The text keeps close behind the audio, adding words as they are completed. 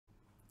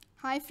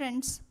Hi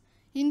friends,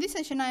 in this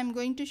session I am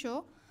going to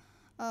show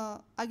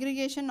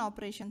aggregation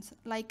operations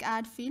like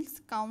add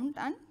fields, count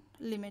and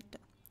limit.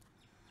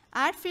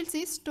 Add fields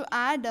is to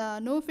add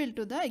no field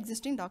to the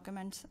existing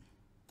documents.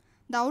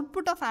 The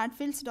output of add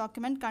fields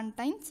document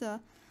contains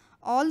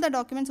all the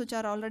documents which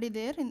are already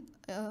there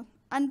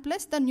and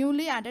plus the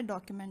newly added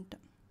document.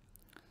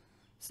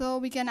 So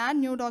we can add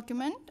new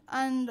document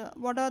and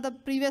whatever the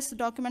previous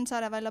documents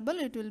are available,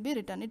 it will be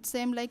written. It's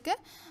same like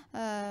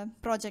a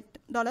project,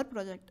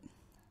 $project.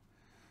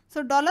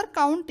 So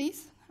 $count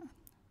is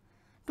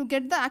to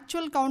get the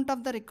actual count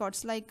of the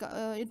records, like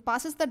it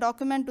passes the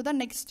document to the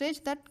next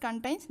stage that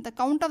contains the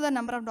count of the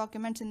number of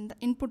documents in the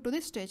input to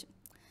this stage.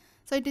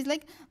 So it is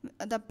like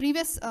the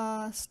previous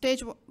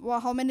stage,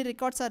 how many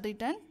records are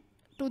written,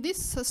 to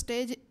this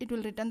stage it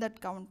will return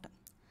that count.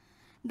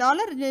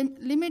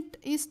 $limit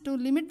is to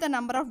limit the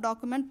number of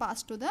document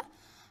passed to the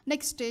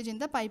next stage in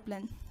the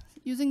pipeline.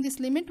 Using this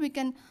limit we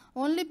can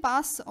only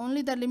pass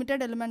only the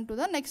limited element to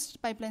the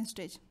next pipeline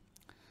stage.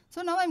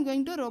 So now I am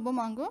going to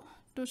RoboMongo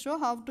to show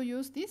how to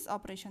use these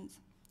operations.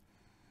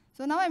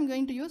 So now I am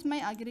going to use my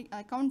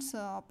accounts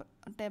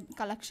tab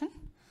collection.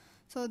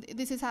 So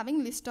this is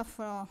having list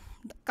of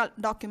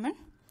document.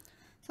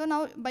 So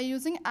now by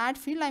using add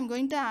field I am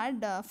going to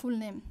add full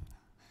name.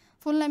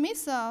 Full name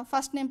is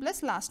first name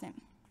plus last name.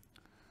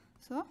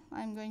 So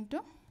I am going to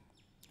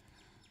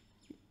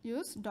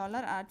use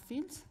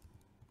 $AddFields.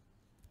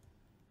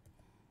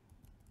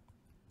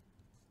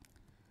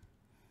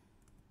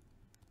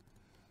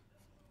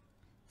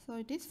 So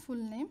it is full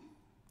name.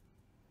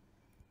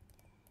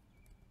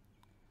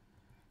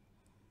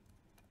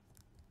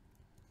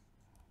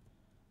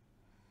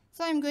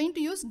 So I am going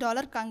to use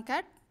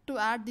 $concat to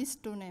add these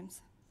two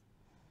names.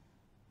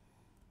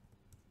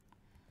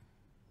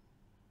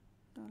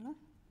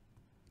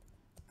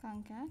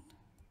 $concat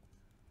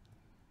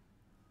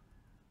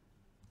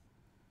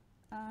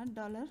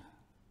add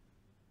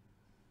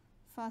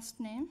 $first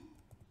name,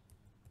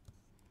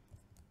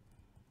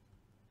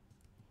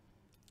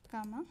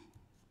 comma,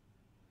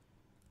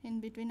 in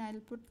between I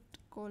will put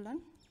colon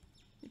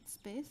with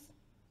space,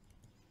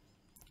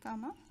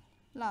 comma,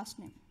 last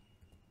name,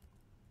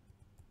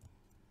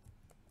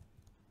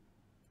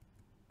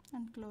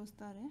 and close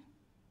the array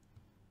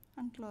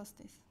and close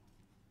this.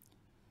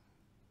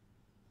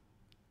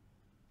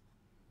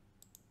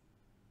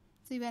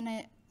 See, when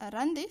I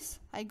run this,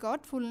 I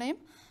got full name.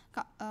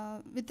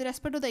 With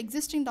respect to the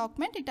existing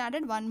document, it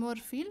added one more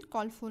field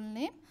called full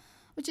name,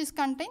 which is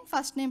contain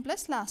first name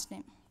plus last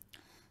name.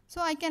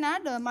 So I can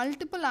add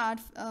multiple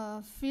add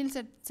fields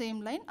at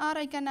same line, or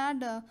I can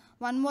add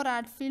one more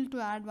add field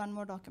to add one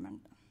more document.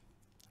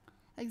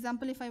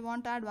 Example, if I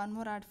want to add one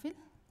more add field,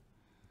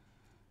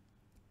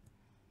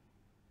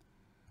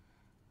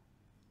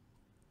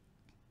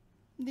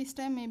 this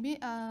time maybe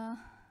I'll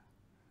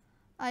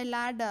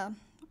add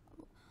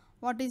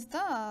what is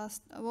the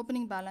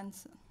opening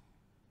balance.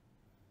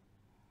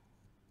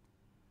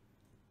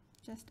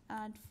 Just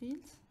add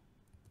fields,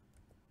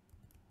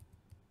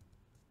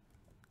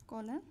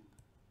 colon,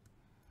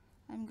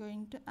 I am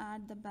going to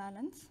add the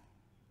balance.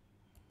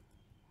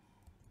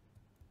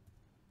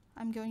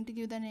 I am going to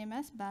give the name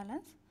as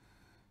balance.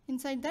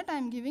 Inside that I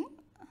am giving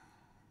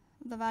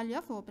the value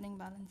of opening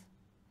balance.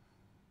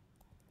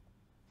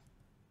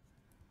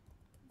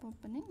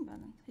 Opening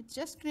balance. It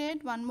just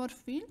create one more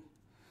field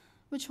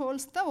which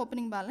holds the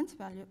opening balance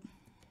value.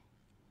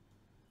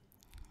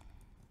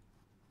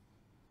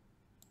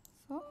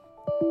 So,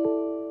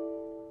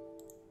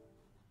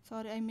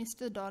 sorry, I missed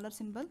the dollar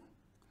symbol.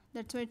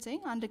 That's why it's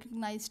saying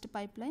unrecognized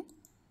pipeline.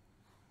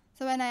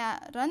 So when I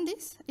run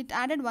this, it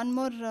added one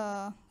more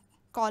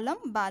column,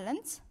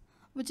 balance,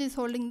 which is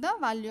holding the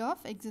value of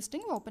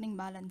existing opening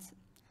balance.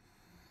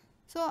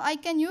 So I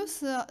can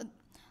use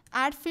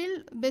add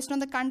field based on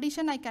the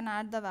condition. I can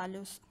add the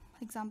values.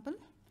 Example,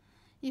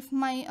 if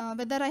my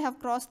whether I have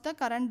crossed the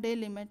current day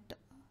limit.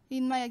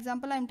 In my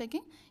example I am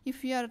taking,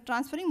 if you are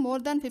transferring more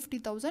than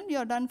 50,000, you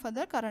are done for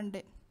the current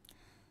day.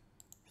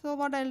 So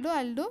what I'll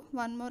do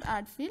one more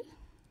add field.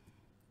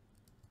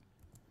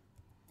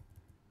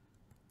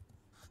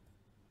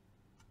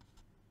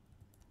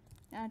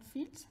 Add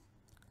fields.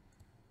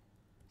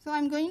 So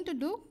I'm going to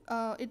do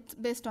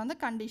it based on the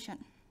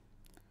condition.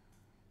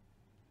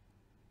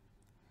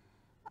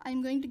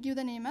 I'm going to give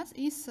the name as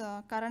is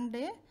current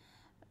day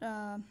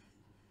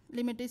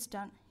limit is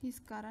done. Is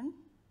current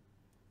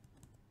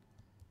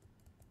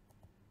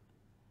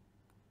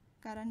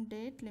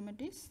date limit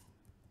is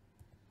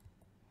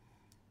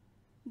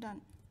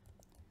done.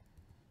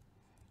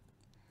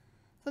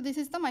 So this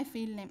is my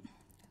field name.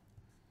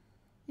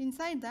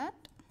 Inside that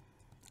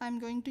I am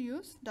going to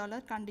use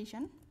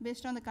 $condition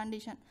based on the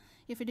condition.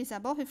 If it is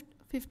above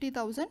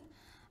 50,000,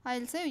 I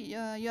will say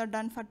you are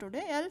done for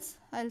today, else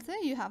I will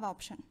say you have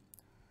option.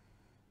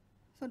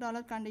 So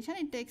 $condition,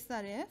 it takes the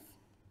array.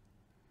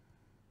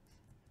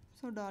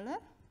 So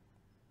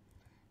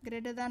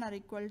greater than or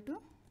equal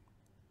to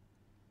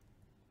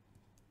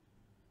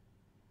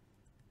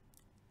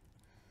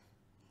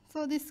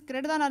So this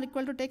greater than or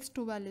equal to takes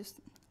two values.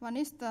 One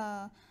is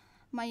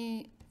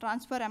my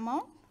transfer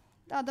amount,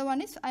 the other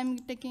one is I am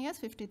taking as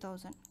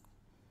 50,000.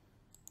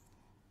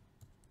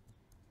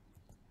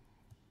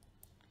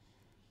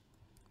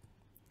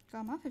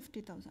 Comma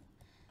 50,000.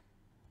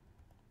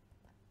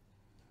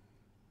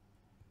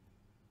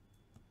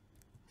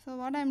 So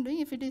what I am doing,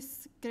 if it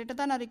is greater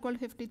than or equal to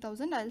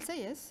 50,000, I will say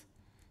yes,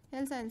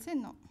 else I will say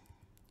no.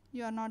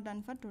 You are not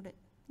done for today.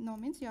 No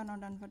means you are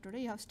not done for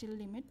today. You have still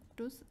limit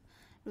to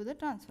do the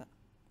transfer.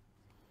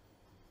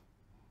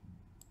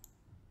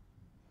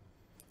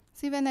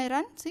 See, when I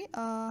run, see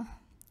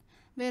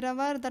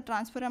wherever the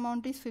transfer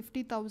amount is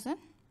 50,000,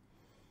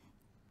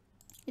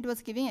 it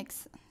was giving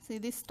X. See,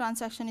 this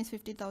transaction is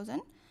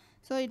 50,000,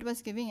 so it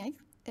was giving X.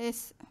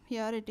 S,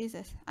 here it is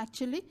S.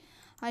 Actually,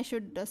 I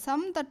should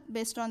sum that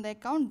based on the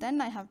account,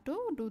 then I have to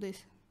do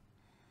this.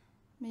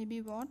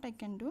 Maybe what I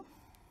can do,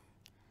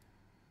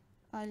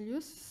 I'll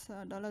use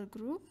dollar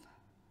group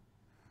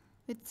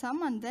with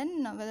sum, and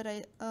then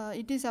whether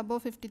it is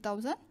above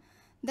 50,000,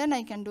 then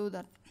I can do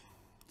that.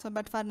 So,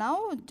 but for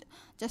now,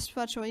 just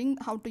for showing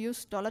how to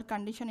use dollar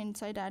condition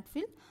inside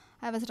AddField,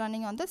 I was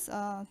running on this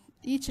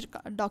each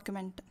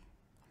document.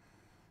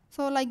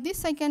 So like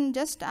this, I can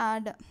just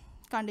add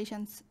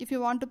conditions. If you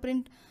want to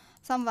print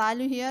some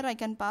value here, I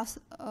can pass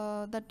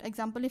that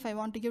example. If I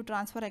want to give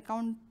transfer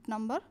account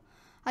number,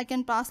 I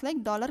can pass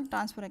like dollar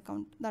transfer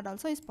account. That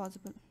also is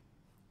possible.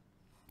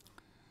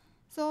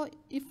 So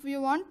if you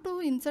want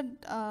to insert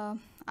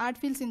add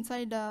fields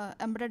inside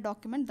embedded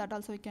document, that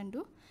also we can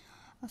do.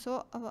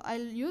 So I'll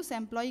use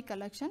employee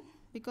collection,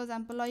 because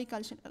employee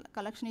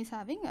collection is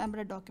having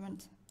embedded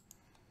documents.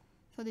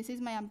 So this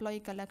is my employee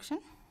collection.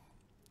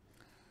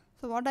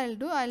 So what I'll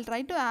do, I'll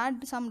try to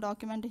add some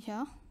document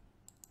here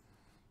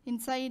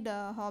inside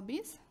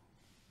hobbies.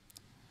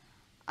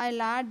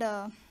 I'll add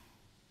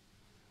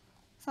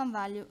some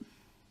value.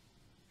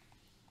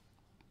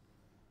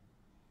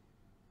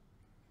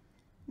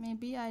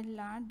 Maybe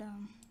I'll add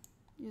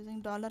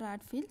using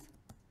 $AddFields.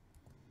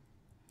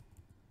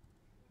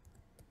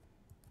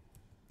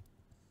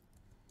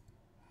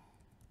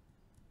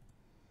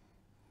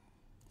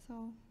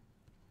 So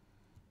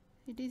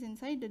it is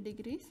inside the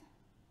degrees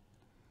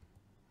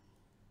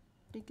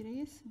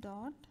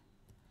dot,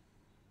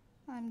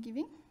 I am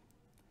giving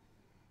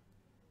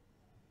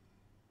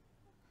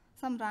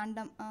some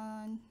random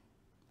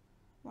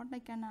what I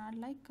can add,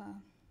 like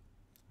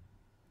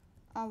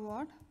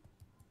award,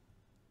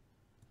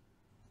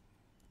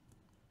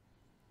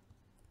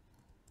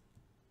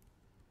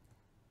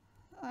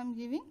 I am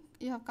giving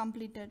you have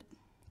completed.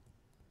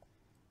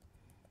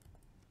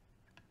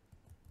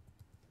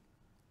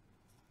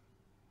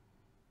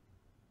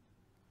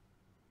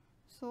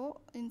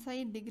 So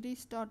inside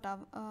degrees dot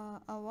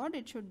award,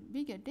 it should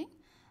be getting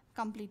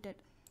completed.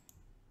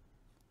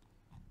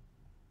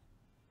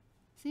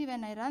 See,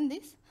 when I run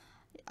this,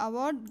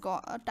 award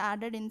got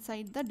added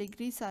inside the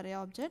degrees array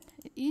object.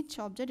 Each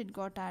object it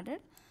got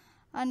added,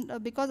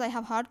 and because I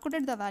have hard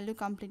coded the value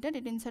completed,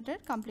 it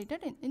inserted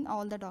completed in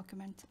all the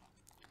documents.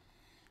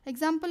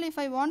 Example, if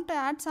I want to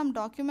add some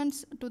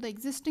documents to the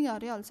existing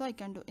array also, I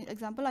can do.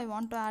 Example, I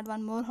want to add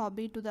one more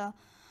hobby to the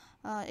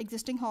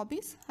existing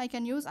hobbies. I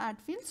can use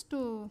AddFields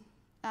to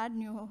add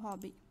new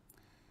hobby.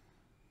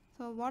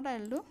 So what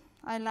I'll do,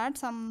 I'll add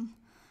some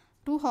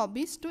 2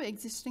 hobbies to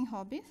existing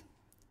hobbies.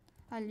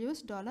 I'll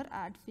use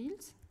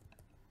 $AddFields.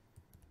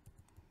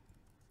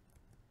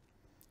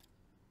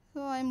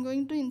 So I'm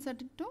going to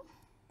insert it to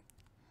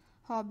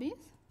hobbies.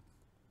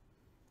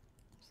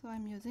 So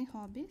I'm using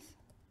hobbies.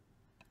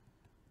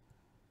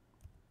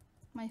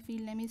 My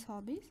field name is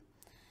hobbies.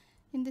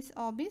 In this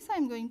hobbies, I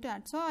am going to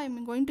add. So I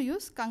am going to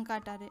use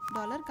concat array,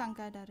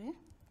 $concat array.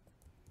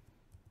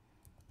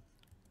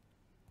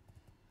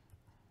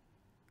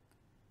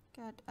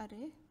 Cat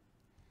array.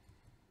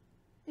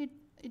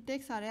 It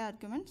takes array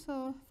arguments.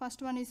 So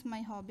first one is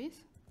my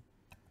hobbies,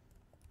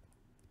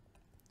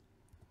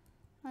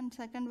 and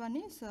second one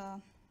is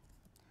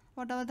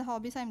whatever the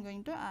hobbies I am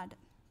going to add.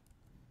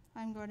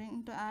 I am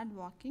going to add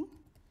walking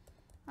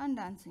and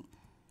dancing.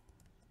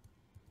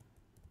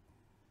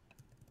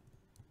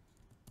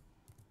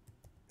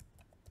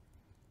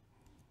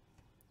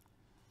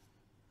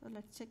 So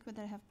let's check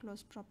whether I have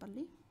closed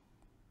properly.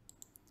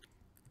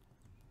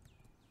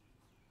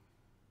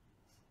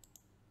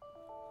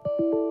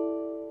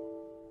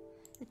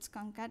 It's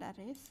concat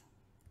arrays.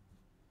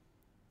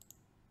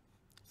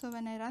 So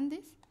when I run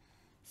this,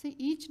 see,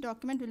 each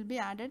document will be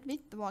added with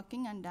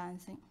walking and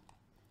dancing.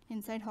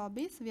 Inside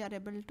hobbies, we are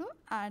able to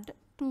add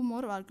 2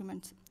 more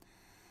arguments.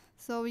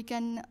 So we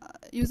can,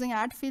 using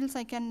add fields,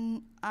 I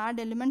can add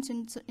elements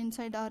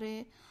inside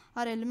array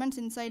or elements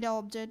inside an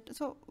object.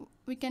 So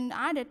we can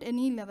add at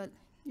any level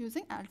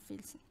using add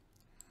fields.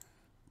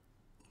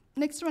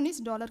 Next one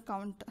is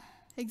 $count.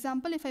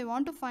 Example, if I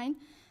want to find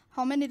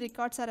how many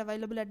records are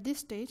available at this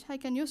stage, I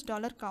can use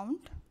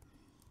 $count.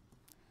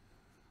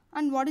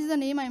 And what is the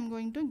name I am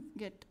going to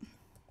get?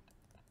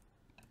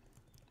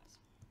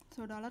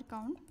 So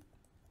 $count.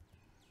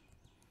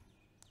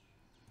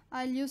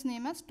 I'll use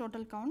name as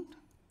total count.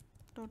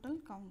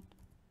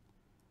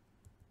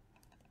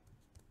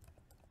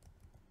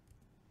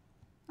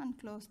 and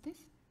close this.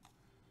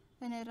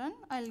 When I run,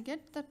 I'll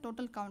get the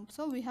total count.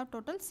 So we have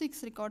total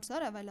 6 records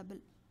are available.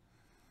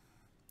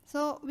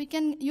 So we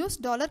can use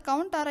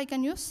 $count, or I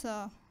can use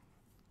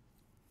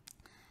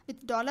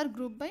with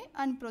 $group by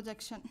and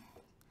projection.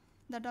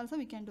 That also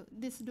we can do.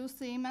 This do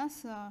same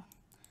as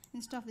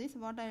instead of this,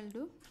 what I'll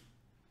do,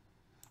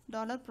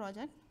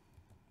 $project,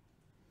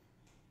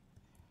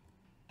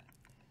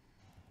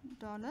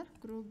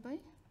 $group by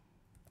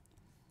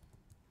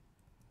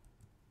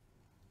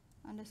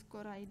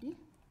underscore ID.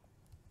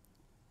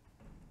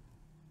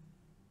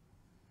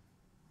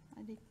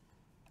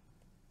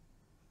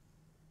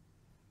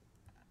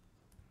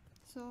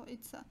 So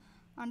it's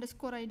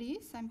underscore ID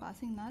is I'm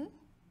passing null,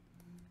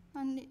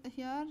 and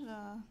here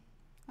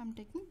I'm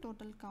taking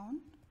total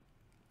count,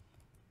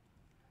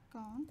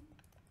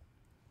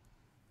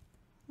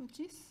 which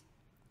is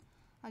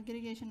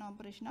aggregation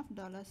operation of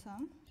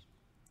 $sum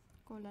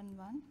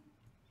 :1,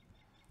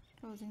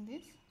 closing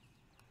this,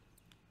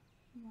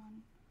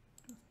 1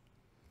 2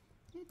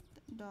 with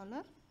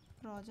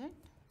 $project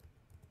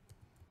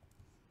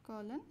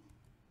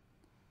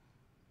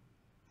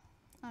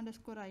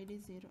underscore ID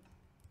 0 :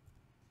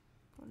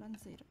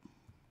 0.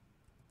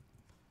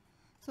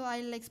 So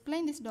I'll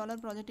explain this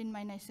 $project in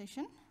my next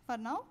session. For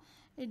now,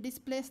 it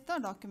displays the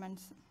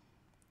documents.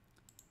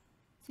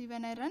 See,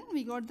 when I run,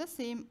 we got the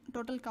same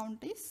total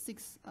count is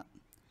 6.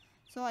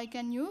 So I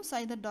can use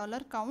either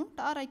 $count,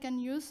 or I can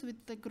use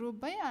with the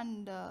group by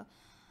and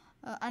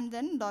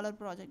then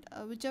 $project.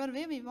 Whichever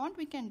way we want,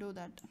 we can do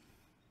that.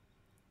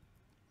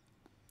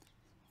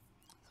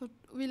 So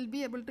we'll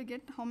be able to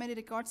get how many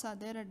records are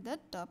there at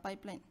that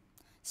pipeline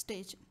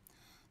stage.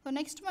 So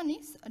next one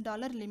is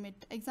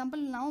 $limit. Example,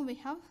 now we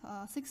have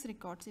 6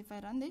 records. If I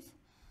run this,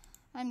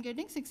 I am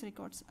getting 6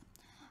 records.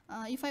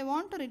 If I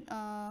want to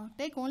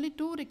take only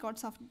 2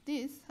 records of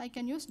this, I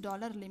can use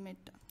 $limit.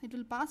 It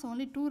will pass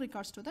only 2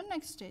 records to the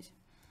next stage.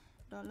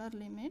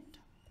 $limit,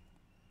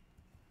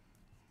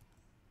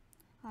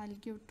 I'll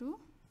give 2.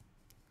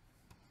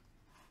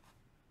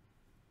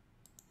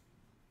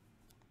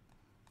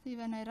 See,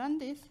 when I run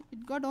this,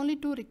 it got only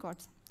 2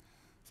 records.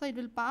 So it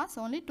will pass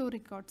only 2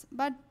 records.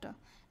 But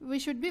we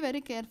should be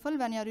very careful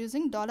when you are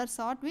using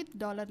 $sort with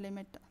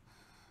 $limit.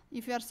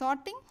 If you are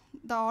sorting,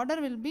 the order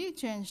will be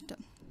changed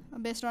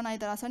based on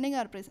either ascending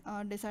or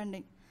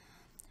descending.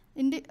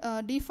 In the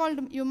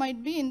default, you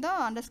might be in the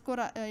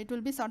underscore, it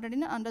will be sorted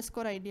in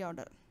underscore ID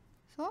order.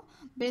 So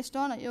based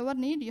on your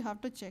need, you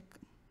have to check.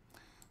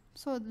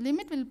 So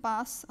limit will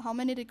pass how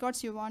many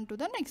records you want to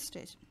the next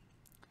stage.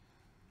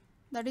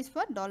 That is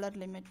for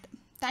 $limit.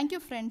 Thank you,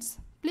 friends.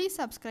 Please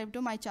subscribe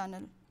to my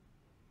channel.